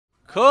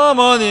Come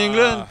on,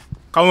 England.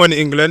 Come on,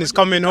 England. It's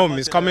coming home.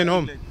 It's coming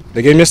home.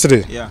 The game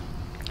yesterday? Yeah.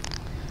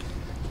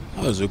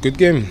 That was a good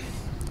game.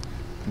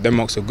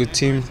 Denmark's a good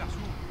team.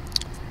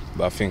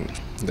 But I think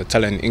the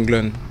talent in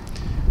England,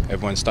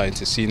 everyone's starting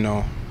to see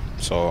now.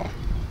 So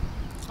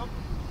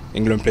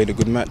England played a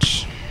good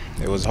match.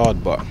 It was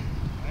hard, but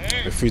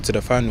we're through to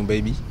the final,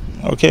 baby.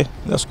 Okay,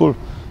 that's cool.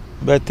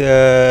 But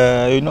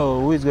you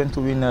know, who is going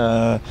to win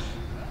the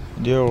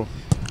Euro?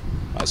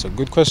 That's a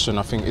good question.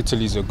 I think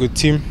Italy's a good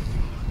team.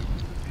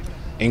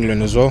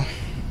 England as well.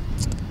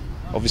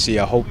 Obviously,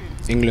 I hope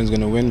England's going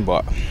to win,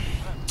 but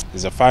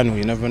it's a final,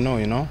 you never know,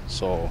 you know?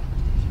 So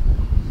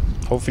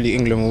hopefully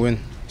England will win.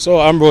 So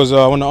Ambrose,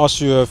 I want to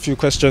ask you a few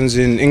questions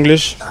in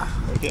English.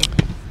 Okay,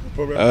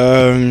 no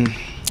problem.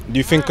 Do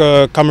you think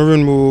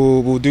Cameroon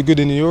will do good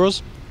in the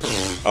Euros?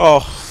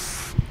 Oh,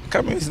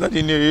 Cameroon is not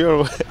in the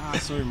Euro.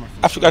 Sorry, my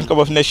friend. African Cup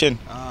of Nations.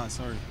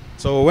 Sorry.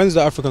 So when's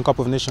the African Cup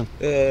of Nations?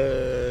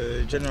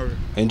 January.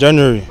 In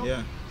January?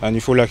 Yeah. And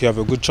you feel like you have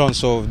a good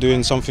chance of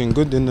doing something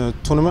good in the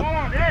tournament?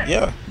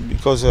 Yeah,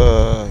 because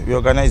we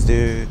organize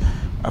the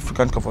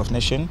African Cup of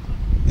Nations.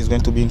 It's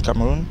going to be in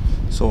Cameroon,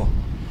 so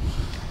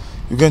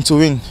we're going to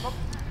win.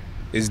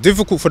 It's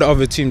difficult for the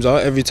other teams, huh?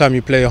 Every time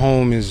you play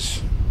home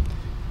is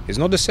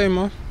not the same,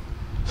 huh?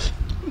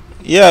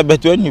 Yeah,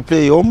 but when you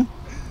play home,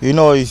 you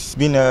know, it's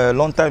been a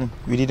long time.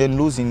 We didn't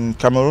lose in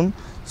Cameroon,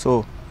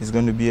 so it's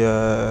going to be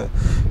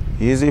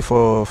easy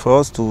for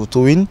us to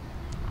win.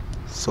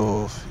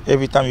 So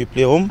every time we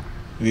play home,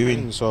 we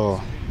win. So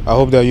I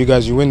hope that you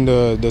win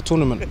the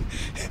tournament.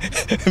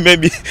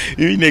 Maybe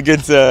you win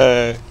against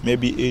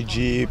maybe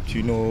Egypt,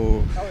 you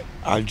know,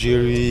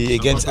 Algérie,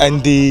 against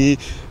Andy,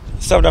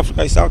 South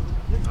Africa is out.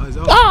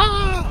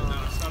 Ah!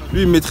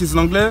 Lui il maîtrise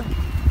l'anglais,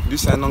 lui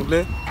c'est un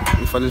anglais,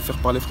 il fallait le faire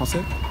parler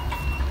français.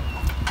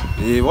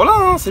 Et voilà,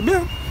 hein, c'est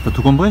bien. T'as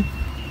tout compris?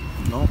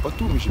 Non, pas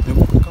tout, mais j'ai bien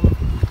compris quand même.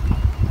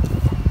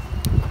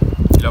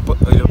 Il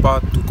a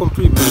pas tout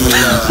compris, mais il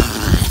a...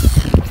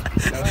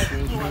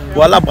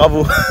 Voilà,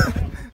 bravo.